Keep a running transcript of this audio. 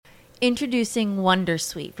Introducing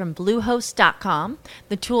Wondersuite from Bluehost.com,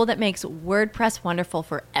 the tool that makes WordPress wonderful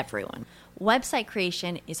for everyone. Website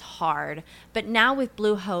creation is hard, but now with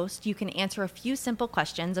Bluehost, you can answer a few simple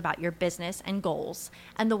questions about your business and goals,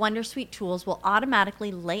 and the Wondersuite tools will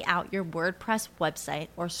automatically lay out your WordPress website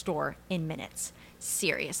or store in minutes.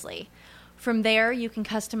 Seriously. From there, you can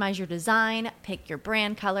customize your design, pick your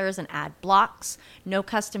brand colors, and add blocks. No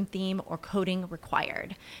custom theme or coding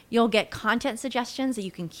required. You'll get content suggestions that you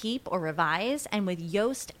can keep or revise, and with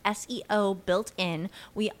Yoast SEO built in,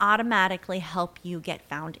 we automatically help you get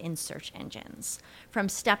found in search engines. From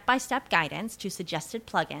step-by-step guidance to suggested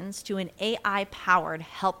plugins to an AI-powered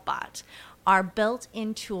help bot, our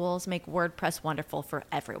built-in tools make WordPress wonderful for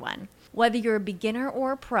everyone. Whether you're a beginner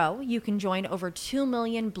or a pro, you can join over 2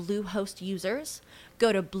 million Bluehost users.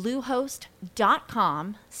 Go to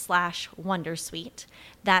bluehost.com/wondersuite.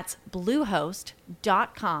 That's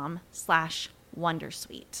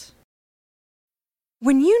bluehost.com/wondersuite.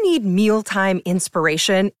 When you need mealtime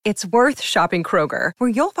inspiration, it's worth shopping Kroger, where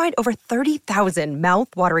you'll find over 30,000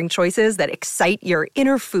 mouth-watering choices that excite your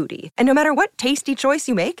inner foodie. And no matter what tasty choice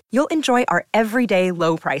you make, you'll enjoy our everyday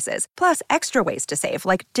low prices, plus extra ways to save,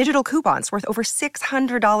 like digital coupons worth over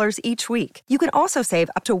 $600 each week. You can also save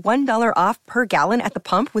up to $1 off per gallon at the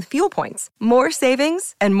pump with fuel points. More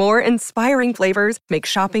savings and more inspiring flavors make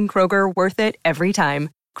shopping Kroger worth it every time.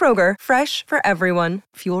 Kroger, fresh for everyone.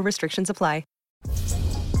 Fuel restrictions apply.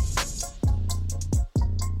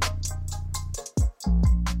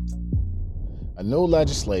 A new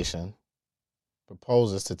legislation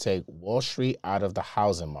proposes to take Wall Street out of the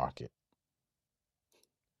housing market.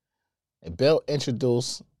 A bill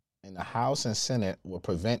introduced in the House and Senate will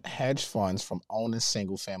prevent hedge funds from owning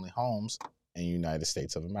single-family homes in the United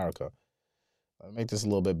States of America. Let me make this a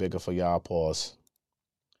little bit bigger for y'all. Pause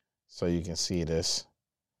so you can see this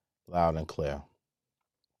loud and clear.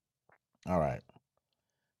 All right.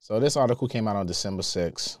 So this article came out on December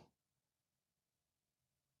 6th.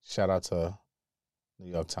 Shout out to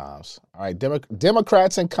New York Times. All right.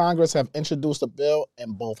 Democrats in Congress have introduced a bill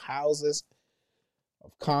in both houses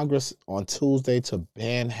of Congress on Tuesday to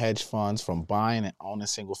ban hedge funds from buying and owning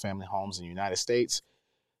single-family homes in the United States.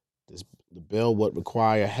 The bill would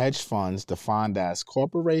require hedge funds defined as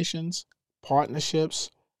corporations,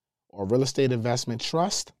 partnerships, or real estate investment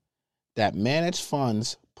trusts that manage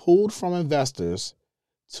funds pooled from investors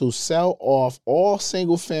to sell off all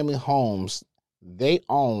single-family homes they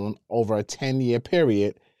own over a 10-year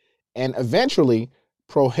period and eventually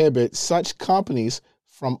prohibit such companies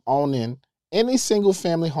from owning any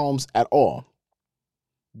single-family homes at all.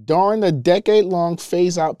 During the decade-long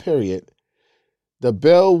phase-out period, the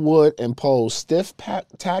bill would impose stiff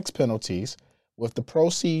tax penalties with the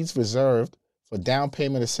proceeds reserved for down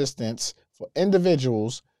payment assistance for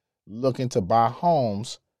individuals looking to buy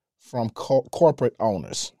homes from corporate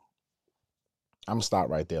owners. I'm going to stop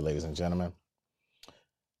right there, ladies and gentlemen.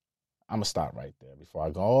 I'm going to stop right there before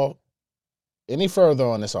I go any further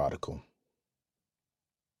on this article.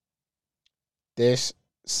 This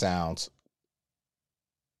sounds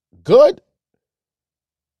good,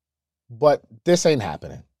 but this ain't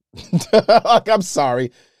happening. I'm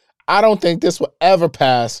sorry. I don't think this will ever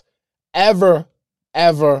pass. Ever,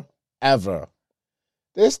 ever, ever.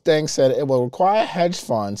 This thing said it will require hedge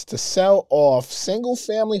funds to sell off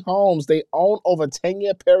single-family homes they own over a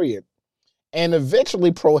 10-year period and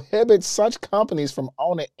eventually prohibit such companies from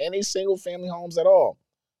owning any single-family homes at all.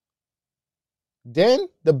 Then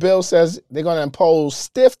the bill says they're going to impose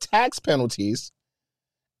stiff tax penalties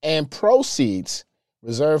and proceeds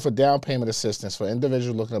reserved for down payment assistance for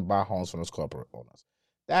individuals looking to buy homes from those corporate owners.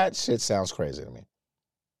 That shit sounds crazy to me.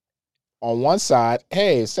 On one side,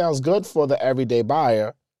 hey, it sounds good for the everyday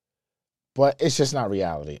buyer, but it's just not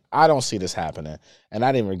reality. I don't see this happening. And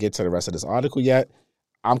I didn't even get to the rest of this article yet.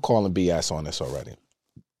 I'm calling BS on this already.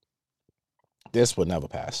 This would never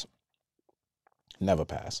pass. Never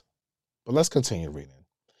pass. But let's continue reading.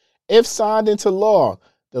 If signed into law,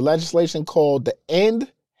 the legislation called the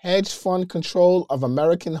End Hedge Fund Control of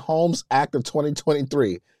American Homes Act of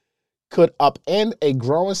 2023 could upend a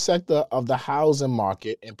growing sector of the housing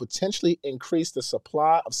market and potentially increase the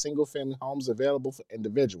supply of single-family homes available for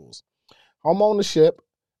individuals. Homeownership,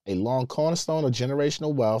 a long cornerstone of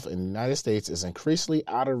generational wealth in the United States, is increasingly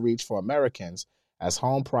out of reach for Americans as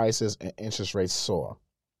home prices and interest rates soar.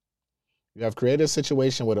 You have created a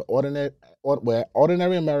situation where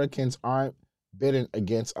ordinary Americans aren't bidding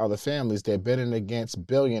against other families, they're bidding against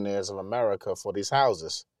billionaires of America for these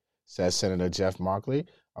houses, says Senator Jeff Markley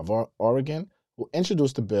of Oregon, who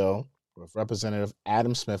introduced the bill with Representative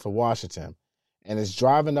Adam Smith of Washington, and is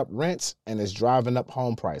driving up rents and is driving up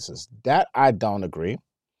home prices. That I don't agree.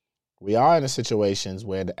 We are in the situations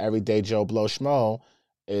where the everyday Joe Blow Schmo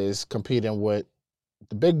is competing with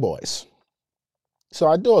the big boys. So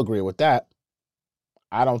I do agree with that.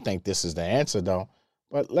 I don't think this is the answer, though.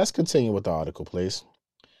 But let's continue with the article, please.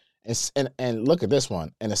 And look at this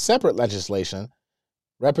one. In a separate legislation,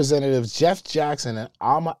 Representatives Jeff Jackson and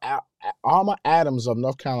Alma Adams of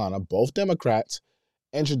North Carolina, both Democrats,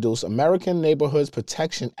 introduced American Neighborhoods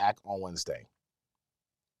Protection Act on Wednesday.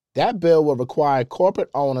 That bill will require corporate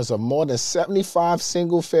owners of more than 75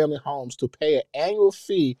 single-family homes to pay an annual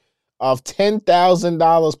fee of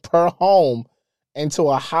 $10,000 per home into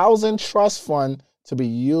a housing trust fund to be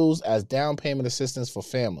used as down payment assistance for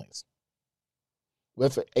families.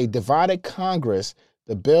 With a divided Congress,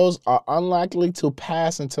 the bills are unlikely to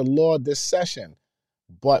pass into law this session,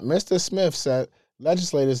 but Mr. Smith said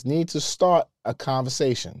legislators need to start a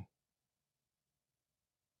conversation.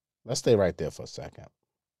 Let's stay right there for a second.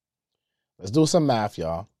 Let's do some math,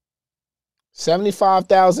 y'all.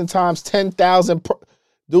 75,000 times 10,000.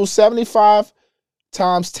 Do 75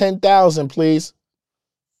 times 10,000, please.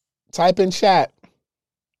 Type in chat.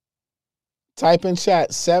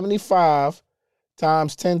 75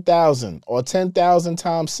 times 10,000 or 10,000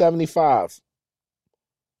 times 75.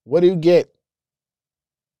 What do you get?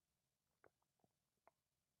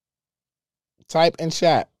 Type in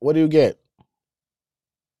chat. What do you get?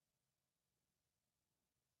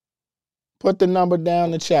 Put the number down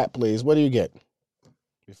in the chat, please. What do you get?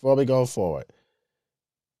 Before we go forward.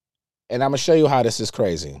 And I'm going to show you how this is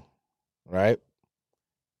crazy, right?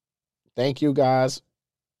 Thank you guys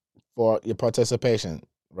for your participation,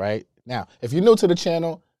 right? Now, if you're new to the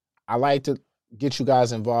channel, I like to get you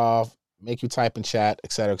guys involved, make you type in chat,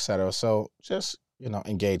 et cetera, et cetera. So just,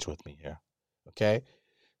 engage with me here, okay?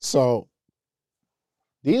 So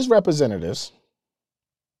these representatives,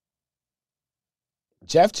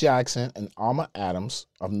 Jeff Jackson and Alma Adams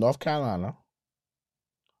of North Carolina,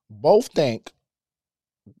 both think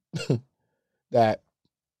that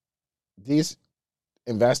these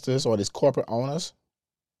investors or these corporate owners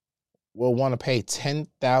will want to pay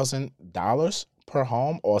 $10,000 per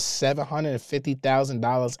home or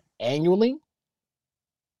 $750,000 annually.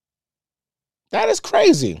 That is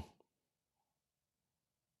crazy.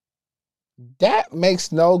 That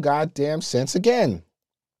makes no goddamn sense again.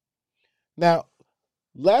 Now,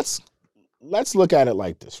 let's look at it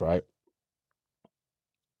like this, right?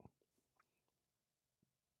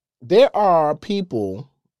 There are people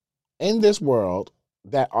in this world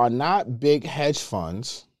that are not big hedge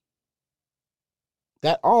funds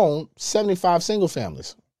that own 75 single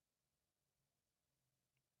families.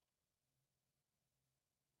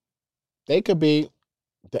 They could be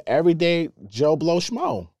the everyday Joe Blow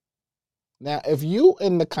Schmo. Now, if you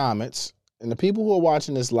in the comments, and the people who are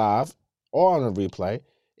watching this live or on a replay,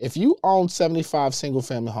 if you own 75 single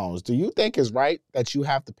family homes, do you think it's right that you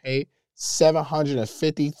have to pay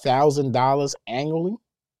 $750,000 annually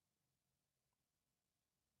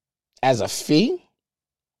as a fee?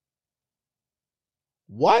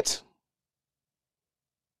 What?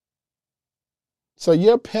 So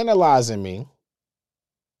you're penalizing me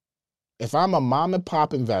if I'm a mom and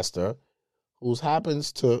pop investor who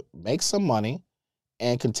happens to make some money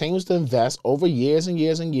and continues to invest over years and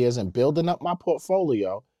years and years and building up my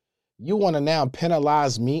portfolio. You want to now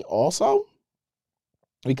penalize me also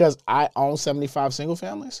because I own 75 single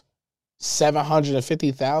families?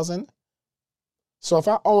 750,000? So if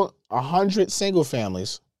I own 100 single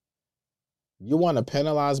families, you want to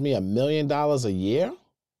penalize me $1 million a year?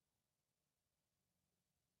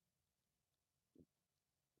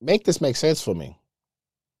 Make this make sense for me.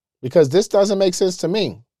 Because this doesn't make sense to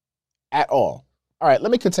me at all. All right,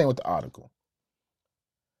 let me continue with the article.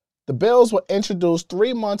 The bills were introduced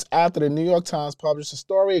 3 months after the New York Times published a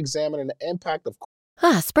story examining the impact of...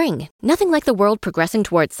 Spring. Nothing like the world progressing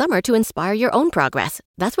towards summer to inspire your own progress.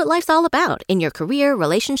 That's what life's all about in your career,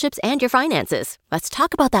 relationships, and your finances. Let's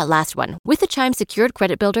talk about that last one. With the Chime Secured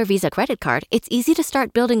Credit Builder Visa Credit Card, it's easy to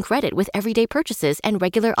start building credit with everyday purchases and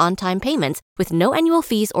regular on-time payments with no annual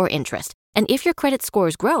fees or interest. And if your credit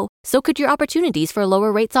scores grow, so could your opportunities for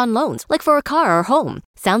lower rates on loans, like for a car or home.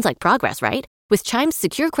 Sounds like progress, right? With Chime's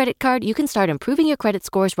Secure Credit Card, you can start improving your credit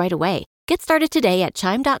scores right away. Get started today at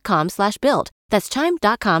chime.com/build. That's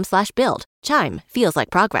chime.com/build. Chime feels like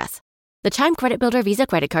progress. The Chime Credit Builder Visa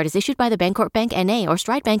Credit Card is issued by the Bancorp Bank N.A. or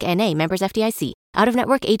Stride Bank N.A. members FDIC.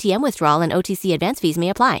 Out-of-network ATM withdrawal and OTC advance fees may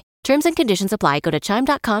apply. Terms and conditions apply. Go to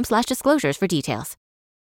chime.com/disclosures for details.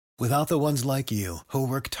 Without the ones like you, who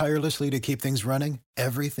work tirelessly to keep things running,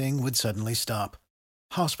 everything would suddenly stop.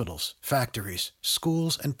 Hospitals, factories,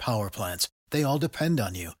 schools, and power plants, they all depend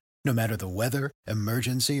on you. No matter the weather,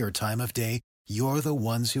 emergency, or time of day, You're the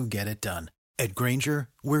ones who get it done. At Grainger,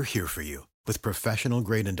 we're here for you with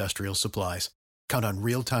professional-grade industrial supplies. Count on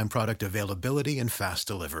real-time product availability and fast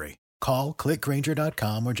delivery. Call, click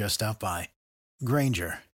Grainger.com, or just stop by.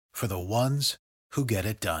 Grainger, for the ones who get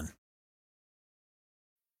it done.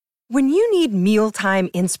 When you need mealtime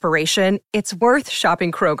inspiration, it's worth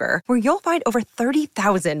shopping Kroger, where you'll find over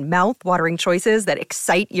 30,000 mouth-watering choices that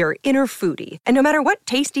excite your inner foodie. And no matter what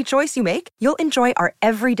tasty choice you make, you'll enjoy our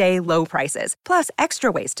everyday low prices, plus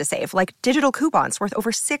extra ways to save, like digital coupons worth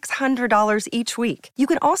over $600 each week. You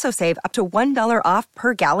can also save up to $1 off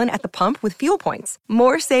per gallon at the pump with fuel points.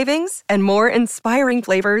 More savings and more inspiring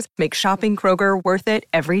flavors make shopping Kroger worth it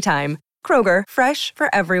every time. Kroger, fresh for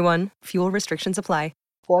everyone. Fuel restrictions apply.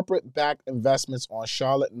 Corporate-backed investments on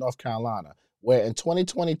Charlotte, North Carolina, where in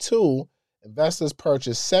 2022, investors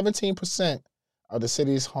purchased 17% of the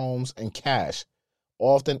city's homes in cash,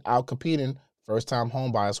 often outcompeting first-time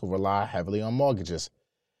homebuyers who rely heavily on mortgages.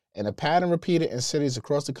 In a pattern repeated in cities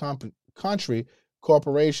across the country,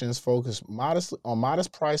 corporations focus on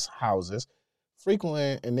modest-priced houses,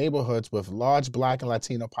 frequently in neighborhoods with large Black and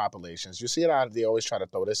Latino populations. You see it out, they always try to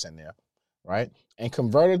throw this in there, right? And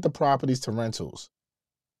converted the properties to rentals.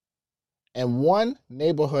 In one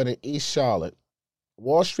neighborhood in East Charlotte,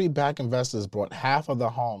 Wall Street-backed investors bought half of the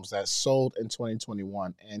homes that sold in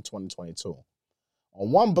 2021 and 2022.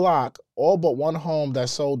 On one block, all but one home that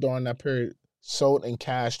sold during that period sold in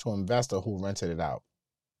cash to an investor who rented it out.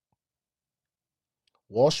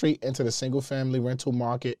 Wall Street entered the single-family rental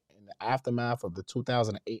market in the aftermath of the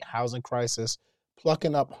 2008 housing crisis,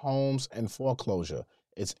 plucking up homes in foreclosure.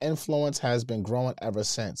 Its influence has been growing ever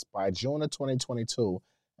since. By June of 2022,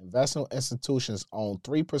 investment institutions own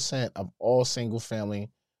 3% of all single-family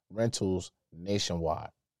rentals nationwide.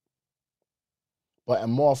 But in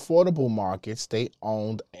more affordable markets, they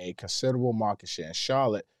owned a considerable market share. In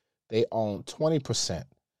Charlotte, they own 20%,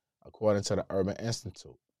 according to the Urban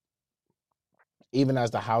Institute. Even as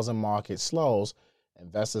the housing market slows,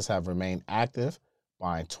 investors have remained active,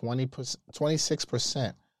 buying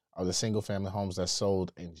 26% of the single-family homes that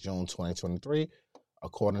sold in June 2023,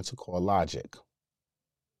 according to CoreLogic.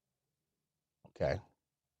 Okay.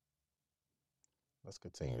 Let's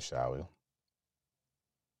continue, shall we?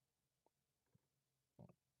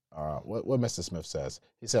 What Mr. Smith says.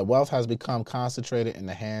 He said, wealth has become concentrated in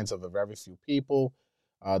the hands of a very few people.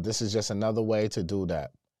 This is just another way to do that,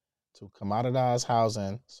 to commoditize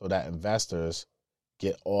housing so that investors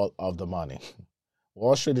get all of the money.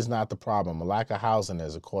 Wall Street is not the problem. A lack of housing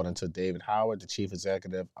is, according to David Howard, the chief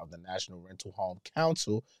executive of the National Rental Home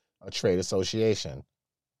Council, a trade association.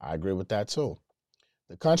 I agree with that, too.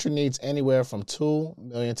 The country needs anywhere from 2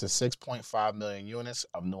 million to 6.5 million units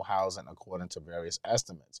of new housing, according to various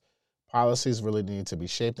estimates. Policies really need to be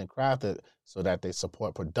shaped and crafted so that they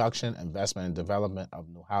support production, investment, and development of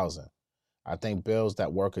new housing. I think bills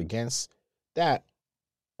that work against that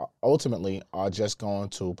ultimately are just going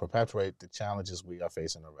to perpetuate the challenges we are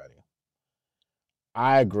facing already.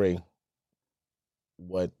 I agree with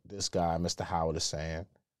what this guy, Mr. Howard, is saying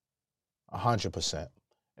 100%.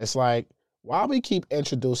 It's like, why we keep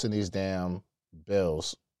introducing these damn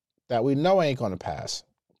bills that we know ain't going to pass?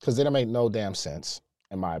 Because they don't make no damn sense,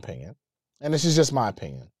 in my opinion. And this is just my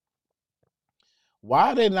opinion.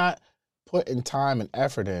 Why are they not putting time and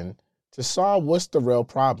effort in to solve what's the real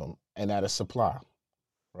problem? And that is supply,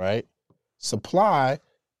 right? Supply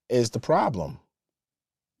is the problem.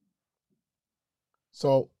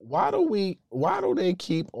 So why do they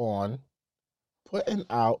keep on putting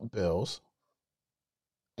out bills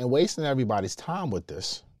and wasting everybody's time with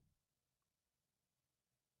this?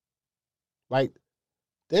 Like,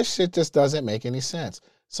 this shit just doesn't make any sense.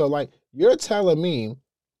 So, like, you're telling me,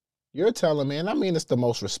 and I mean this the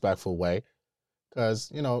most respectful way, because,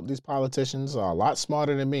 you know, these politicians are a lot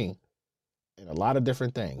smarter than me in a lot of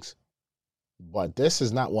different things. But this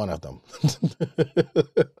is not one of them.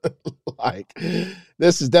 Like,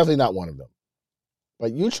 this is definitely not one of them.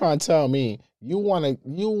 But you try and tell me you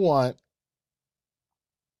want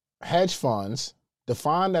hedge funds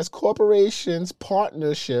defined as corporations,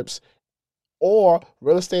 partnerships, or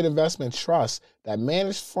real estate investment trusts that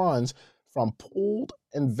manage funds from pooled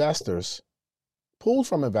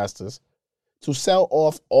from investors to sell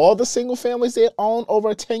off all the single families they own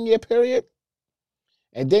over a 10-year period.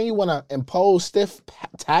 And then you want to impose stiff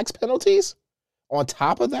tax penalties on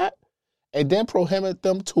top of that, and then prohibit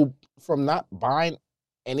them from not buying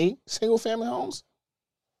any single family homes?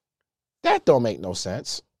 That don't make no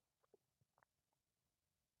sense.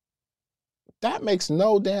 That makes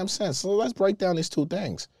no damn sense. So let's break down these two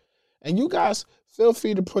things. And you guys, feel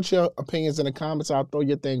free to put your opinions in the comments. I'll throw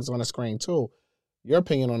your things on the screen too. your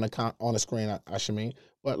opinion on the screen, I should mean.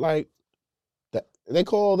 But like, they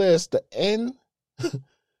call this the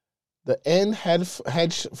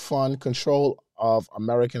Hedge Fund Control of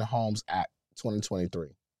American Homes Act 2023.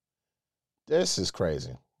 This is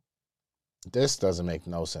crazy. This doesn't make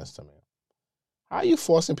no sense to me. How are you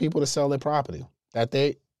forcing people to sell their property that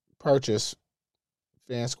they purchased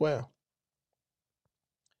fair and square?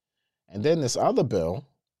 And then this other bill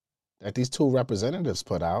that these two representatives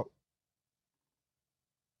put out,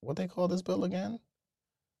 what they call this bill again?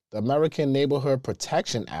 The American Neighborhood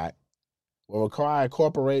Protection Act will require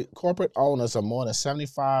corporate owners of more than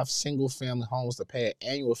 75 single-family homes to pay an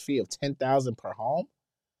annual fee of $10,000 per home.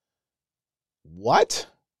 What?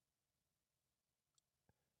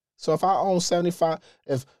 So if I own 75,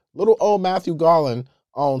 if little old Matthew Garland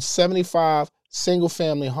owns 75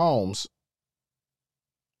 single-family homes,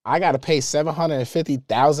 I got to pay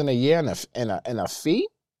 $750,000 a year in a fee?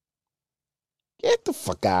 Get the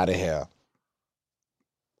fuck out of here.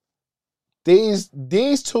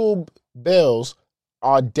 These two bills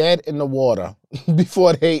are dead in the water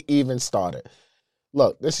before they even started.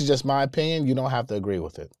 Look, this is just my opinion. You don't have to agree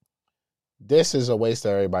with it. This is a waste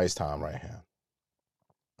of everybody's time right here.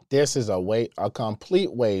 This is a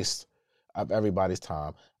complete waste of everybody's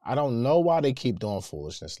time. I don't know why they keep doing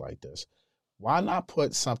foolishness like this. Why not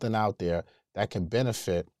put something out there that can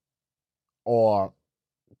benefit or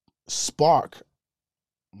spark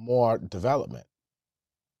more development,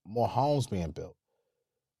 more homes being built?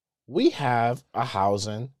 We have a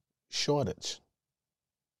housing shortage.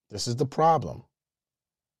 This is the problem.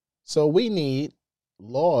 So we need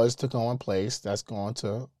laws to go in place that's going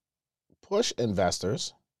to push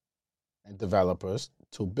investors and developers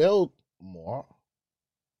to build more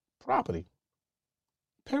property.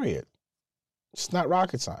 Period. It's not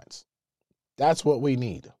rocket science. That's what we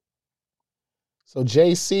need. So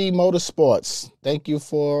JC Motorsports, thank you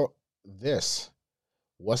for this.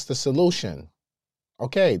 What's the solution?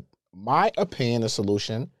 Okay, my opinion, the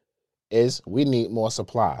solution is we need more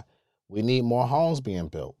supply. We need more homes being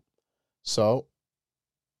built. So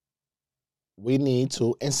we need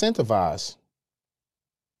to incentivize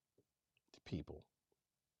people.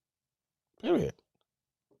 Period.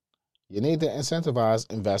 You need to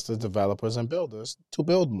incentivize investors, developers, and builders to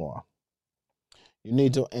build more. You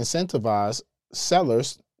need to incentivize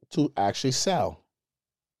sellers to actually sell.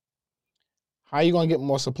 How are you going to get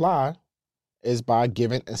more supply? Is by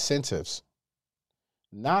giving incentives,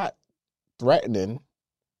 not threatening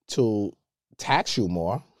to tax you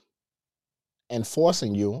more and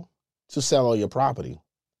forcing you to sell all your property.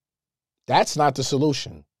 That's not the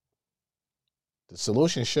solution. The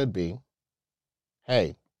solution should be,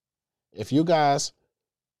 hey, if you guys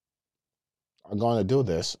are going to do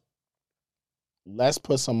this, let's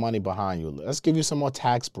put some money behind you. Let's give you some more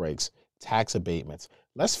tax breaks, tax abatements.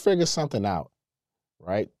 Let's figure something out,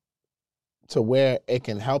 right? To where it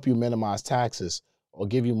can help you minimize taxes or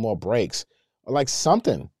give you more breaks or like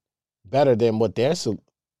something better than what they're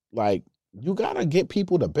like. You got to get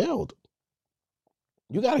people to build.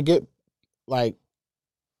 You got to get I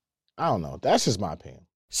don't know. That's just my opinion.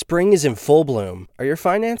 Spring is in full bloom. Are your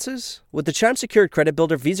finances? With the Chime Secured Credit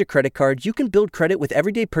Builder Visa Credit Card, you can build credit with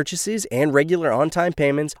everyday purchases and regular on-time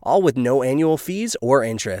payments, all with no annual fees or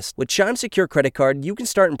interest. With Chime Secured Credit Card, you can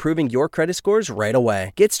start improving your credit scores right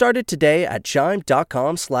away. Get started today at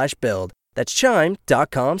chime.com/build. That's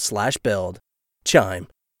chime.com/build. Chime.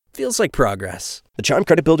 Feels like progress. The Chime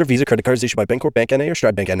Credit Builder Visa Credit Card is issued by Bancorp Bank N.A. or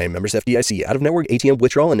Stride Bank N.A. Members FDIC. Out-of-network ATM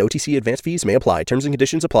withdrawal and OTC advance fees may apply. Terms and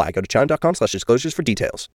conditions apply. Go to chime.com/disclosures for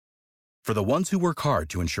details. For the ones who work hard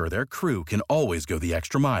to ensure their crew can always go the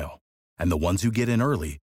extra mile, and the ones who get in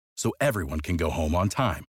early so everyone can go home on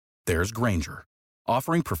time, there's Grainger,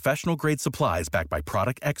 offering professional-grade supplies backed by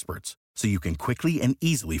product experts so you can quickly and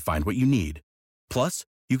easily find what you need. Plus,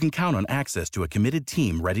 you can count on access to a committed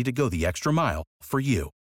team ready to go the extra mile for you.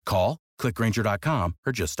 Call, click Grainger.com,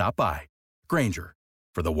 or just stop by. Grainger,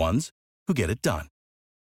 for the ones who get it done.